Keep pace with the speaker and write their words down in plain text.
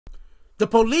The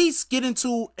police get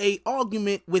into an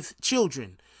argument with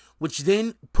children, which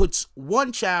then puts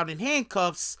one child in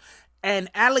handcuffs and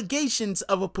allegations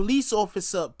of a police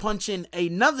officer punching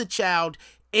another child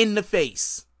in the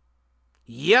face.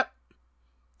 Yep,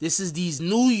 this is these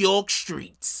New York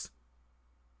streets.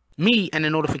 Me and the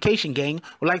Notification Gang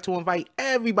would like to invite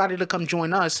everybody to come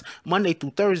join us Monday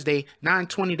through Thursday,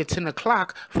 9:20 to 10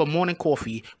 o'clock for morning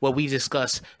coffee, where we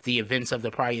discuss the events of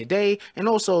the prior day and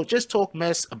also just talk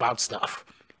mess about stuff.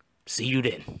 See you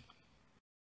then.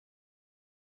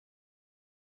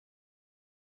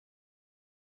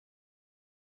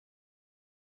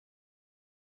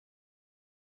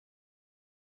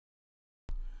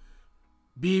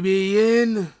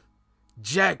 BBN,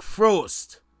 Jack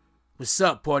Frost. What's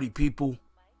up, party people?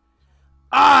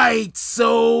 Alright,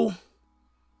 so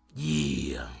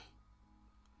yeah.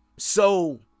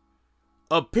 So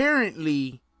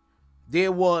apparently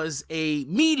there was a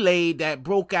melee that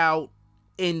broke out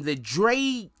in the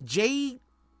J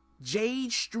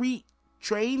Street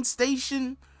train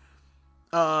station,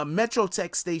 Metro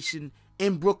Tech station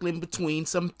in Brooklyn between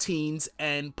some teens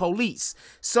and police.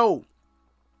 So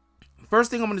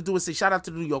first thing I'm going to do is say shout out to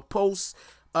the New York Post.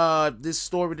 This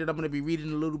story that I'm going to be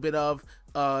reading a little bit of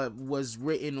was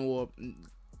written or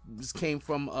came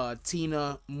from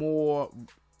Tina Moore,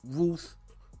 Ruth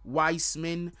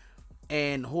Weissman,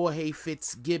 and Jorge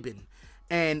Fitzgibbon.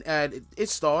 And it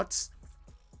starts: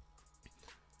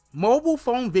 mobile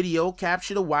phone video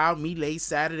captured a wild melee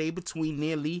Saturday between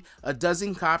nearly a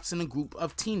dozen cops and a group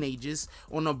of teenagers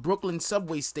on a Brooklyn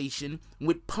subway station,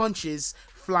 with punches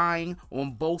flying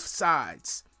on both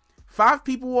sides. 5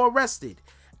 people were arrested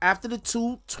after the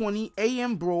 2:20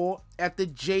 a.m. brawl at the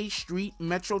J Street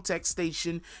Metro Tech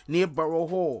station near Borough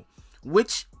Hall,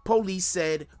 which police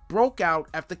said broke out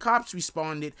after cops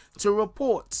responded to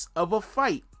reports of a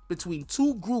fight between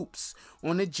 2 groups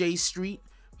on the J Street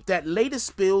that later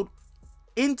spilled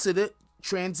into the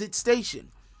transit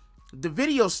station. The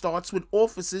video starts with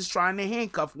officers trying to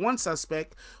handcuff one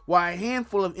suspect while a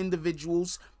handful of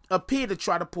individuals appear to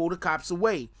try to pull the cops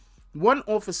away. One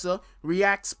officer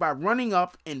reacts by running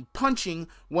up and punching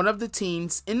one of the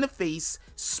teens in the face,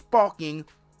 sparking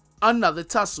another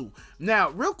tussle. Now,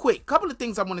 real quick, couple of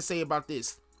things I want to say about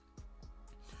this.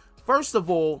 First of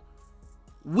all,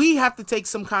 we have to take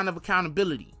some kind of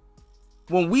accountability.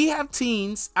 When we have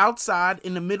teens outside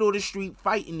in the middle of the street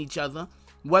fighting each other,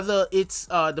 whether it's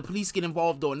the police get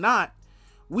involved or not,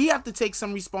 we have to take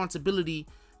some responsibility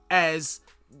as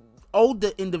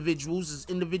older individuals, as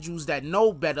individuals that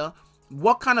know better.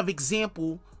 What kind of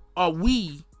example are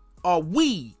we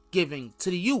giving to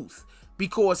the youth?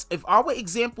 Because if our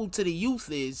example to the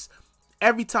youth is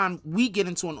every time we get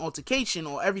into an altercation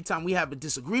or every time we have a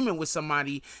disagreement with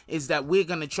somebody is that we're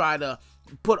gonna try to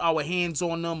put our hands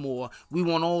on them, or we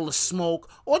want all the smoke,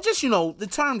 or just, you know, the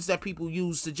terms that people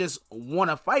use to just want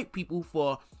to fight people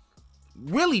for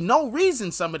really no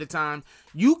reason some of the time,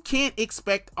 you can't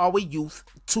expect our youth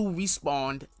to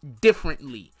respond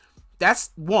differently.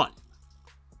 That's one.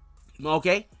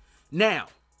 Okay? Now,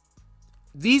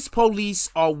 these police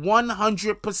are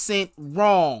 100%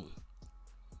 wrong.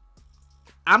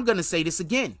 I'm going to say this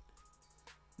again.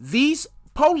 These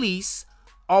police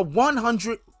are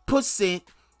 100%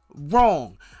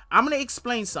 wrong. I'm going to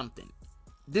explain something.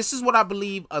 This is what I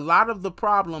believe a lot of the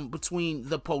problem between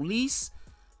the police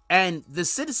and the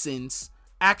citizens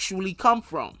actually come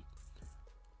from.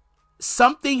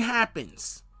 Something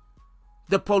happens.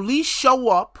 The police show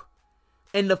up,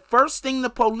 and the first thing the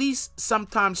police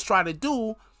sometimes try to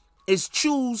do is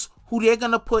choose who they're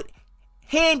going to put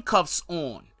handcuffs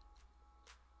on.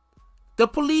 The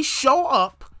police show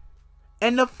up,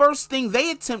 and the first thing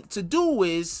they attempt to do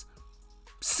is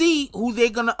see who they're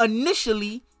going to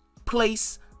initially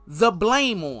place the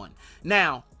blame on.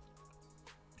 Now,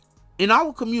 in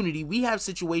our community, we have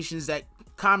situations that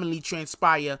commonly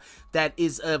transpire that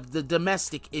is of the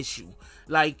domestic issue.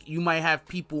 Like, you might have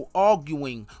people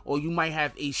arguing, or you might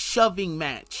have a shoving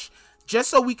match. Just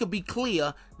so we could be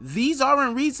clear, these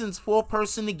aren't reasons for a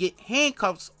person to get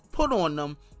handcuffs put on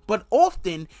them, but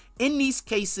often in these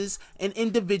cases, an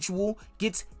individual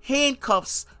gets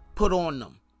handcuffs put on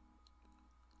them.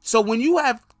 So when you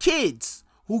have kids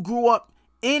who grew up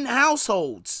in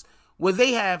households where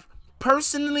they have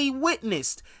personally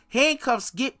witnessed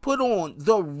handcuffs get put on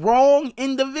the wrong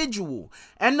individual,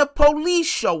 and the police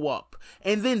show up,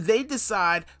 and then they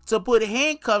decide to put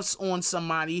handcuffs on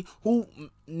somebody who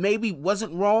maybe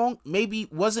wasn't wrong, maybe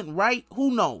wasn't right,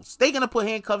 who knows? They're going to put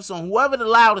handcuffs on whoever the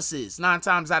loudest is 9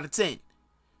 times out of 10.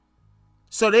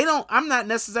 So they don't, I'm not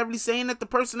necessarily saying that the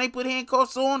person they put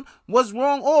handcuffs on was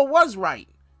wrong or was right.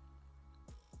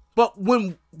 But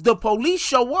when the police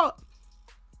show up,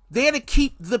 they're to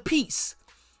keep the peace.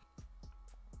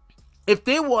 If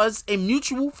there was a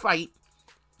mutual fight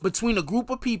between a group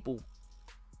of people,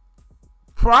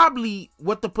 probably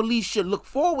what the police should look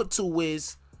forward to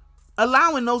is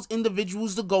allowing those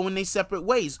individuals to go in their separate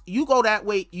ways. You go that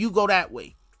way, you go that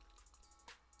way.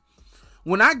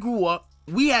 When I grew up,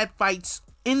 we had fights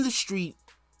in the street.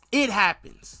 It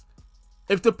happens.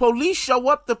 If the police show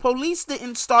up, the police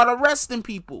didn't start arresting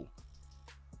people.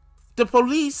 The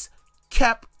police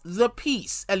kept the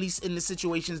peace, at least in the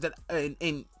situations that,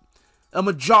 in a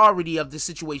majority of the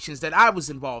situations that I was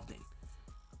involved in.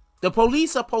 The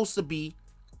police are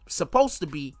supposed to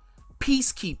be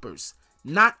peacekeepers,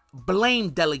 not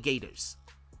blame delegators.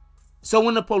 So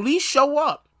when the police show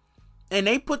up and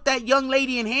they put that young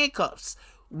lady in handcuffs,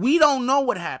 we don't know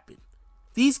what happened.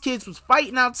 These kids was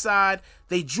fighting outside.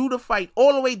 They drew the fight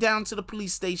all the way down to the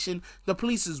police station. The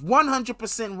police is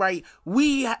 100% right.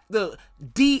 We have to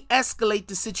de-escalate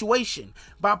the situation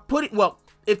by putting, well,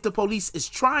 if the police is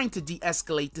trying to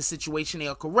de-escalate the situation, they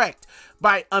are correct.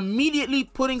 By immediately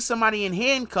putting somebody in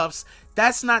handcuffs,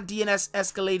 that's not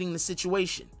de-escalating the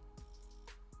situation.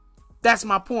 That's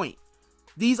my point.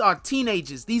 These are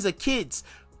teenagers. These are kids.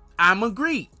 I'm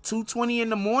agreed. 2:20 in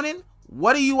the morning.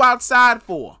 What are you outside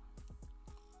for?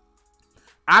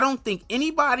 I don't think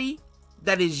anybody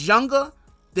that is younger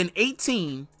than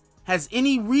 18 has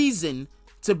any reason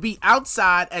to be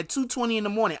outside at 2:20 in the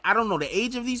morning. I don't know the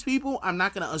age of these people. I'm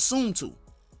not going to assume to.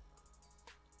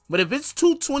 But if it's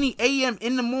 2:20 a.m.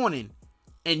 in the morning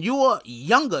and you're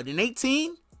younger than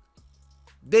 18,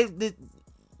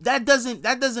 that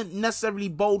doesn't necessarily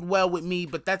bode well with me,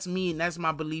 but that's me and that's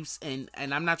my beliefs, and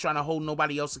I'm not trying to hold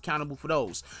nobody else accountable for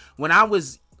those. When I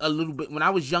was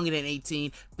younger than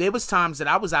 18, there was times that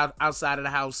I was outside of the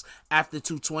house after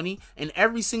 2:20, and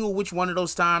every single which one of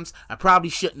those times I probably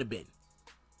shouldn't have been.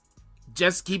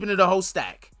 Just keeping it a whole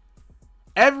stack.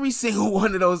 Every single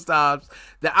one of those times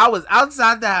that I was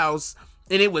outside the house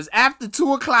and it was after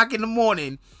 2 o'clock in the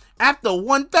morning, after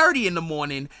 1:30 in the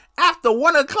morning, after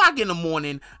 1 o'clock in the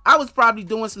morning, I was probably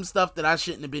doing some stuff that I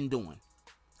shouldn't have been doing.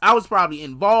 I was probably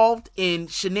involved in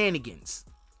shenanigans.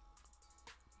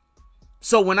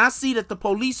 So when I see that the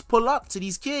police pull up to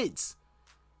these kids,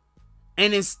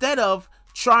 and instead of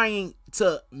trying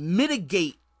to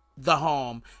mitigate the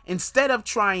harm, instead of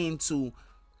trying to,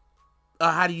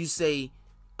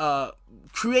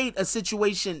 create a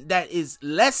situation that is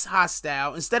less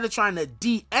hostile, instead of trying to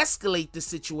de-escalate the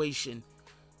situation,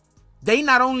 they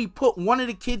not only put one of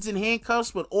the kids in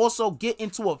handcuffs, but also get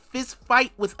into a fist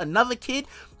fight with another kid.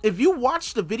 If you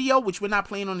watch the video, which we're not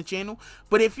playing on the channel,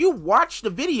 but if you watch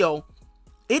the video,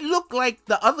 it looked like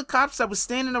the other cops that was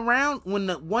standing around when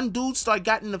the one dude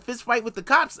got in a fist fight with the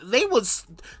cops, it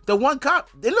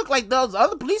looked like those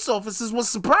other police officers was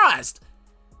surprised.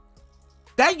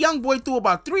 That young boy threw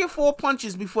about 3 or 4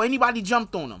 punches before anybody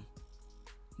jumped on him.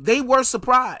 They were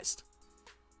surprised.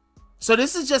 So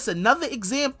this is just another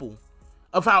example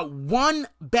of how one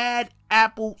bad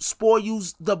apple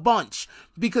spoils the bunch.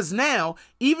 Because now,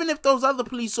 even if those other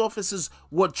police officers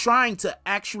were trying to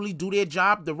actually do their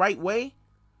job the right way,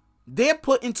 they're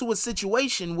put into a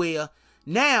situation where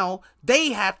now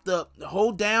they have to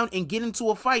hold down and get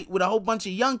into a fight with a whole bunch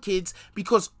of young kids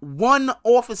because one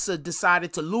officer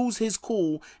decided to lose his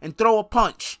cool and throw a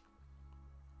punch.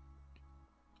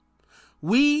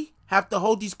 We have to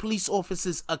hold these police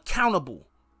officers accountable.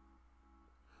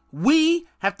 We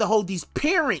have to hold these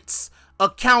parents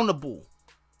accountable.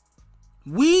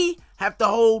 We have to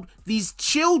hold these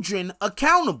children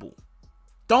accountable.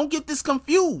 Don't get this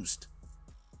confused.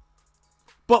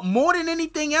 But more than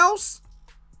anything else,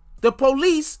 the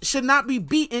police should not be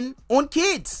beating on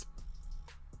kids.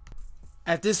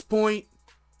 At this point,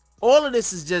 all of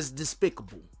this is just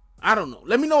despicable. I don't know.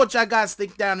 Let me know what y'all guys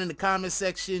think down in the comment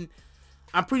section.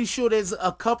 I'm pretty sure there's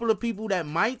a couple of people that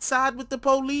might side with the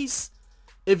police.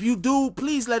 If you do,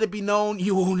 please let it be known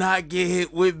you will not get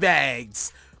hit with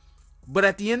bags. But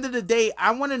at the end of the day,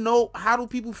 I want to know, how do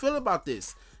people feel about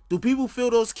this? Do people feel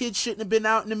those kids shouldn't have been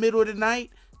out in the middle of the night?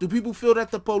 Do people feel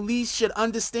that the police should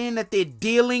understand that they're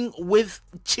dealing with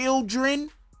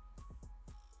children?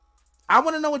 I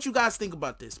want to know what you guys think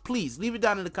about this. Please leave it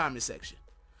down in the comment section.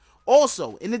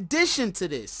 Also, in addition to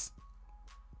this,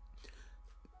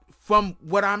 from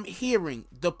what I'm hearing,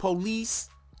 the police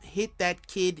hit that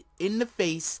kid in the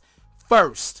face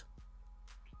first.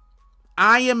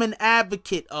 I am an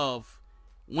advocate of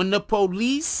when the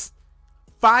police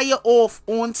fire off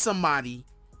on somebody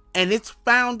and it's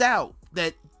found out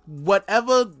that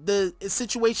whatever the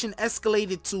situation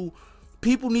escalated to,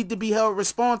 people need to be held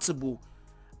responsible.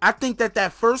 I think that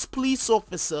that first police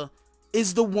officer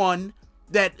is the one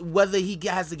that, whether he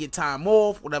has to get time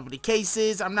off, whatever the case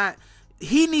is,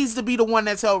 he needs to be the one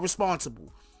that's held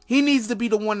responsible. He needs to be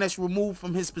the one that's removed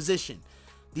from his position.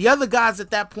 The other guys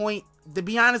at that point, to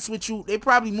be honest with you, they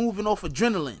probably moving off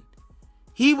adrenaline.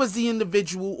 He was the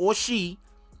individual, or she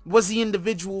was the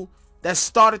individual that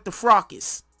started the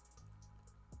fracas.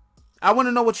 I want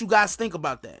to know what you guys think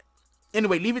about that.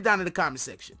 Anyway, leave it down in the comment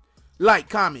section. Like,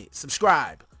 comment,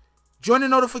 subscribe. Join the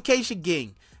notification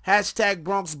gang. Hashtag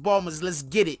Bronx Bombers. Let's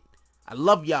get it. I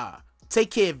love y'all.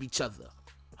 Take care of each other.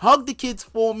 Hug the kids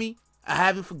for me. I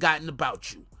haven't forgotten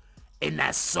about you. And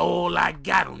that's all I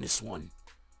got on this one.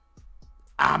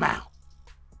 I'm out.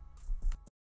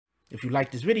 If you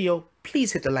like this video,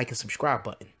 please hit the like and subscribe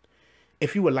button.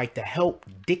 If you would like to help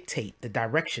dictate the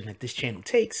direction that this channel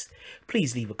takes,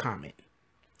 please leave a comment.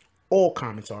 All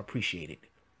comments are appreciated,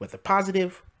 whether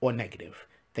positive or negative.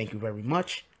 Thank you very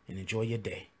much and enjoy your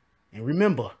day. And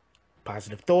remember,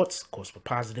 positive thoughts cause for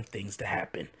positive things to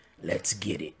happen. Let's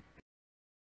get it.